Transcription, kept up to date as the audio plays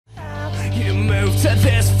move to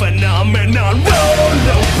this phenomenon. Roll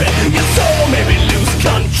open your soul, maybe lose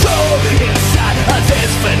control inside of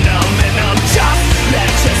this phenomenon. Just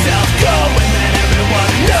let yourself go and let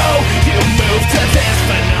everyone know you move to this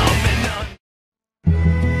phenomenon.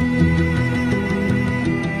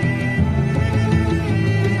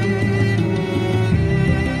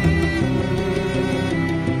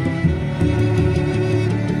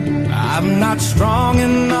 I'm not strong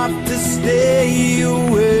enough to stay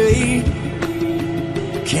away.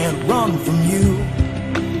 Can't run from you.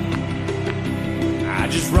 I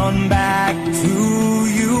just run back to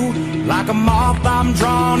you. Like a moth I'm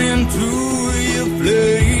drawn into your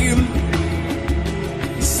flame.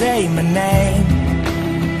 You say my name,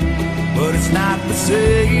 but it's not the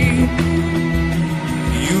same.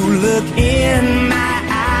 You look in my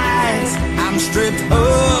eyes, I'm stripped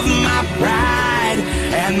of my pride,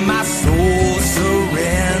 and my soul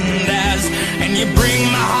surrenders. And you bring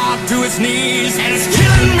my heart to its knees, and it's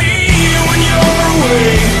killing me when you're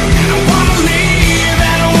away. And I wanna leave,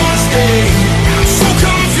 and I wanna stay. I'm so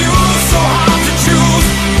confused, so hard to choose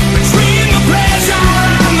between the pleasure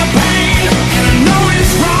and the pain. And I know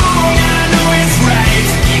it's wrong, and I know it's right.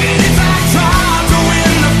 Even if I try to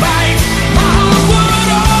win the fight, my heart would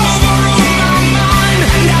overrule my mind.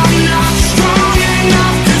 And I'm not strong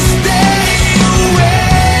enough to stay away.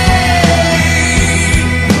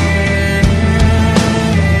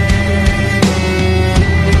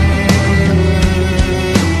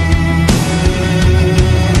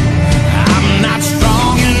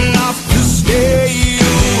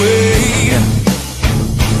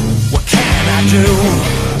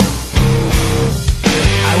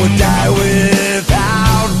 I would die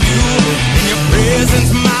without you. In your presence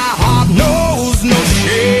my heart knows no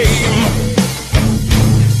shame.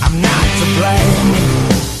 I'm not to blame,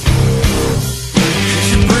 'cause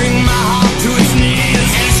you bring my heart to its knees.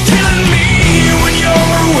 It's killing me when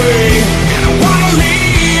you're away. And I wanna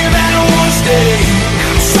leave and I wanna stay.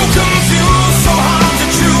 I'm so confused, so hard to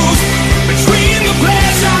choose between the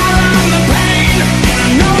pleasure and the pain. And I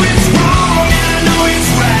know it's wrong and I know it's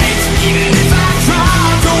right. Even if I try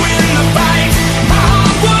to win the fight, my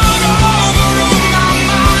heart would overrule my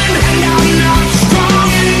mind. And I'm not strong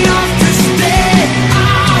enough to stay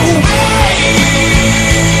away.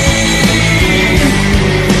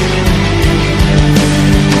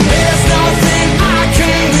 There's nothing I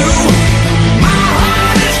can do. My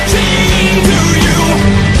heart is chained to you,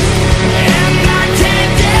 and I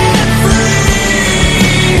can't get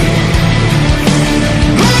free.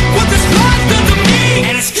 Look what this life done to me,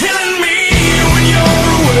 and it's killing me when you're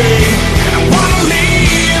away. And I wanna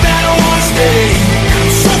leave and I wanna stay. I'm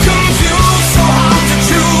so confused, so hard to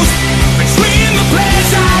choose between the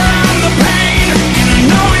pleasure and the pain. And I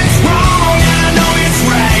know it's wrong and I know it's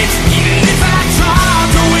right. Even if I try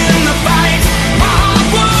to win the fight, my heart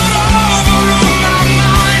would overrule my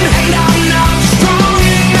mind. And I'm not strong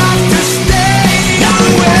enough to stay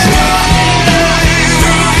away.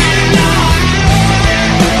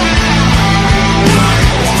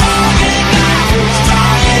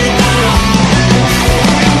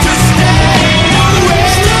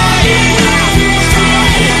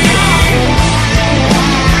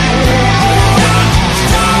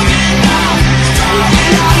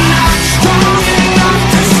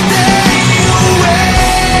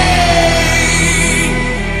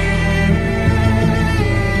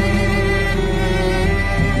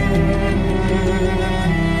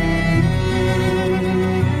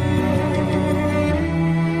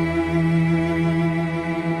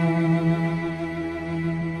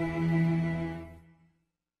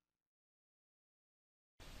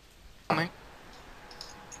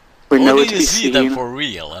 We know Where it do you be see them seen. for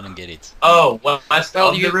real? I don't get it. Oh, well, west Well,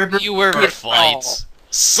 of the river. you were Good fights!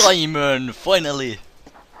 Simon! Finally!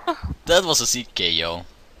 That was a sick KO.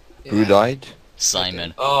 Who died?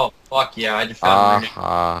 Simon. Oh, fuck yeah, I just found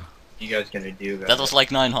Aha. what you guys gonna do, guys. That was like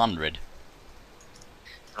 900.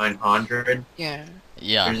 900? Yeah.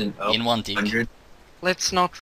 Yeah, There's an in one tick. 100. Let's not